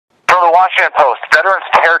From the Washington Post, veterans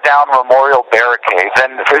tear down memorial barricades.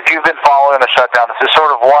 And if you've been following the shutdown, this is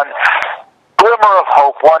sort of one glimmer of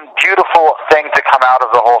hope. One beautiful thing to come out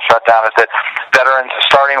of the whole shutdown is that veterans,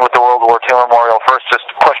 starting with the World War II memorial, first just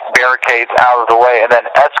pushed barricades out of the way and then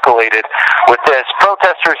escalated with this.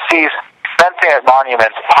 Protesters seized fencing at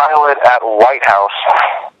monuments, pile it at White House.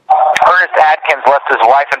 Ernest Adkins left his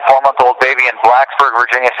wife and 4-month-old baby in Blacksburg,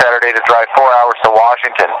 Virginia, Saturday to drive 4 hours to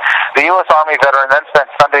Washington. The U.S. Army veteran then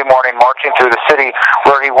spent Sunday morning marching through the city,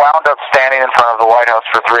 where he wound up standing in front of the White House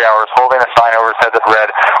for 3 hours, holding a sign over his head that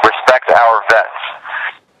read, "Respect our vets."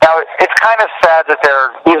 Now, it's kind of sad that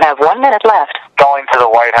they're... You have 1 minute left. ...going to the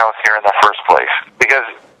White House here in the first place, because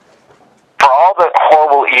for all the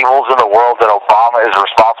horrible evils in the world that Obama is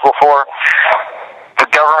responsible for, the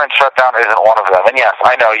government shutdown isn't one of them. And yes,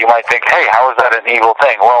 I know, you might think, hey, how is that an evil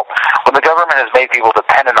thing? Well, when the government has made people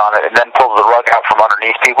dependent on it and then pulls the rug out from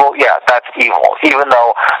underneath people, yeah, that's evil, even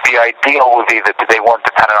though the ideal would be that they weren't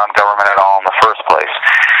dependent on government at all in the first place.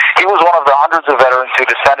 He was one of the hundreds of veterans who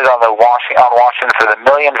descended on Washington for the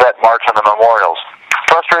Million Vet March on the memorials.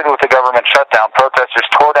 Frustrated with the government shutdown, protesters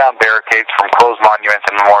tore down barricades from closed monuments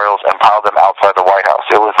and memorials and piled them outside the White House.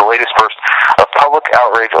 It was the latest burst of public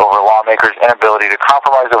outrage over lawmakers' inability to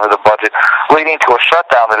compromise over the budget, leading to a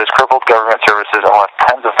shutdown that has crippled government services and left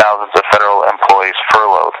tens of thousands of federal employees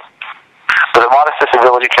furloughed. With a modest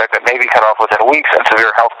disability check that may be cut off within weeks and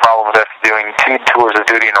severe health problems after doing 2 tours of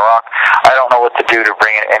duty in Iraq, I don't know what to do to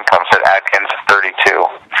bring in income, said Atkins, 32.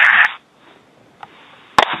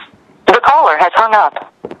 The caller has hung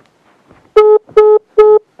up.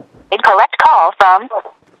 Incorrect call from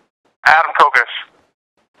Adam Kokas.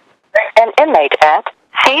 an inmate at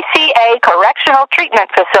CCA Correctional Treatment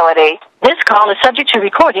Facility. This call is subject to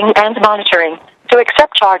recording and monitoring. To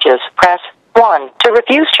accept charges, press 1. To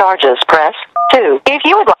refuse charges, press 2. If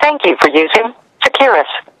you would like, thank you for using Securus.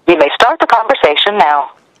 You may start the conversation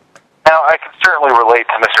now. Now, I can certainly relate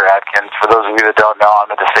to Mr. Atkins. For those of you that don't know,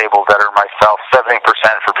 I'm a disabled veteran myself, 70%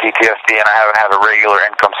 for PTSD, and I haven't had a regular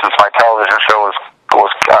income since my television show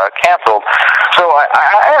was canceled. So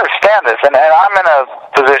I understand this, and I'm in a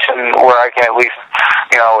position where I can at least,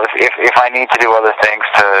 you know, if I need to do other things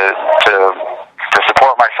to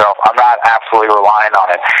support myself, I'm not absolutely relying on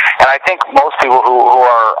it. And I think most people who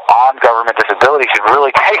are on government disability should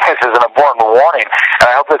really take this as an important warning. And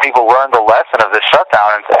I hope that people learn the lesson of this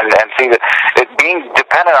shutdown and see that being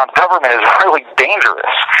dependent on government is really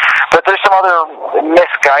dangerous. But there's some other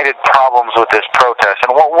misguided problems with this protest.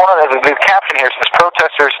 And one of the caption here says,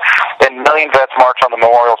 protesters in Million Vets March on the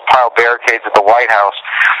memorials pile barricades at the White House.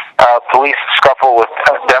 Police scuffle with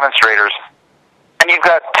demonstrators. And you've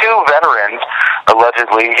got 2 veterans,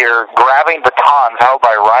 allegedly, here grabbing batons held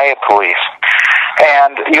by riot police.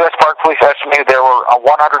 And U.S. Park Police estimated there were 100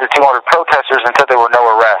 to 200 protesters and said there were no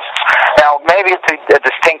arrests. Now, maybe it's a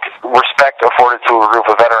distinct respect afforded to a group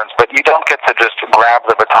of veterans, but you don't get to just grab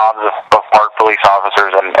the batons of park police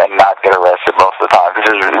officers and not get arrested most of the time.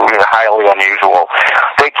 This is highly unusual.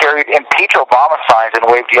 They carried "Impeach Obama" signs and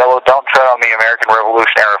waved yellow "Don't Tread on Me" American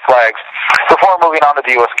Revolution era flags before moving on to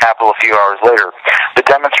the U.S. Capitol a few hours later. The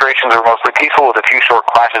demonstrations were mostly peaceful, with a few short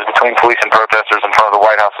clashes between police and protesters in front of the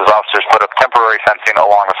White House as officers put up temporary fencing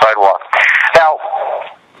along the sidewalk. Now,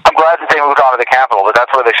 I'm glad that they moved on to the Capitol, but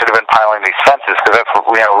that's where they should have been piling these fences, because that's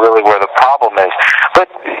really where the problem is.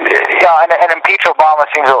 But and impeach Obama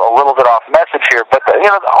seems a little bit off message here. But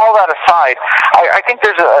all that aside, I think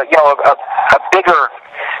there's a bigger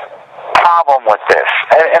problem with this,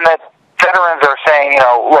 and that veterans are saying,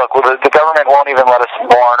 look, the government won't even let us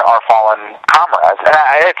mourn our fallen comrades.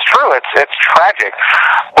 And it's true, it's tragic.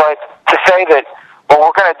 But to say that, well,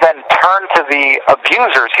 we're going to then turn to the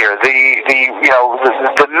abusers here,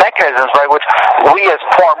 the mechanisms by which we as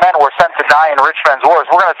poor men were sent to die in rich men's wars,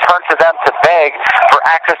 we're going to turn to them to beg for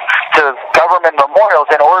access to government memorials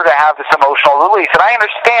in order to have this emotional release. And I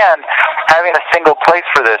understand having a single place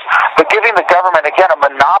for this, but giving the government, again, a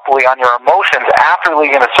monopoly on your emotions after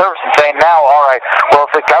leaving the service and saying now, all right, well,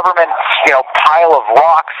 if the government, pile of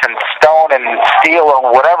rocks and stone and steel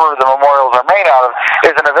and whatever the memorials are made out of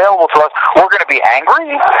isn't available to us, we're going to be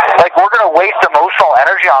angry? Like, we're going to waste emotional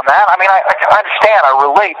energy on that? I mean, I understand, I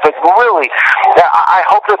relate, but really, I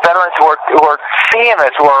hope that veterans who are seeing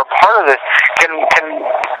this, who are a part of this, can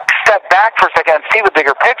step back for a second and see the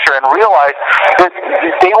bigger picture and realize that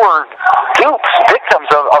they were dupes, victims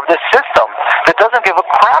of this system that doesn't give a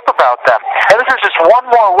crap about them. And this is just one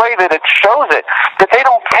more way that it shows it, that they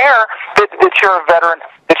don't care that you're a veteran,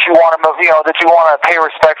 that you want to that you want to pay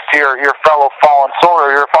respects to your fellow fallen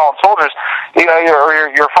soldier, your fallen soldiers,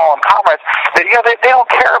 your fallen comrades. That they don't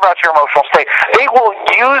care about your emotional state. They will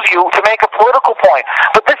use you to make a political point.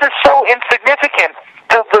 But this is so so insignificant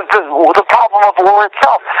to the problem of war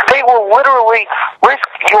itself. They will literally risk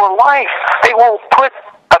your life. They will put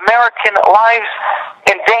American lives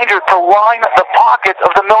in danger to line the pockets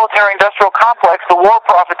of the military-industrial complex, the war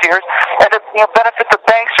profiteers, and to benefit the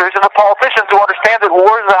banksters and the politicians who understand that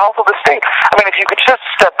war is the health of the state. I mean, if you could just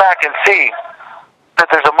step back and see that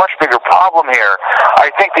there's a much bigger problem here,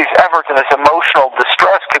 I think these efforts and this emotional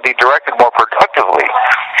distress could be directed more productively.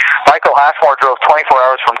 Michael Ashmore drove 24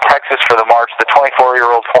 hours from Texas for the march. The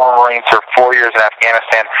 24-year-old former Marine served 4 years in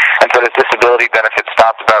Afghanistan and said his disability benefit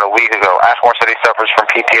stopped about a week ago. Ashmore said he suffers from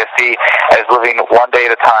PTSD and is living one day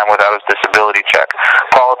at a time without his disability check.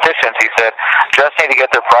 Politicians, he said, just need to get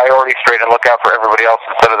their priorities straight and look out for everybody else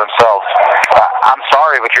instead of themselves. I'm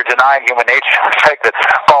sorry, but you're denying human nature and the fact that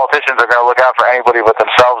politicians are going to look out for anybody but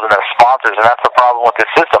themselves and their sponsors, and that's the problem with this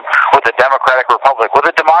system, with the democratic republic, with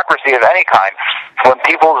a democracy of any kind. When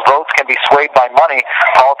people's votes can be swayed by money,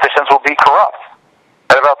 politicians will be corrupt.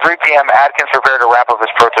 At about 3 p.m., Adkins prepared to wrap up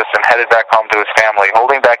his protest and headed back home to his family.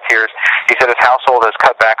 Holding back tears, he said his household has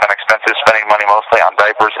cut back on expenses, spending money mostly on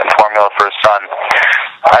diapers and formula for his son.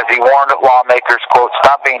 As he warned lawmakers, quote,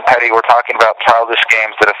 "Stop being petty. We're talking about childish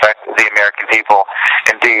games that affect the American people."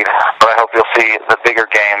 Indeed, but I hope you'll see the bigger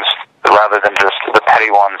games rather than just the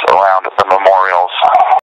petty ones around the memorials.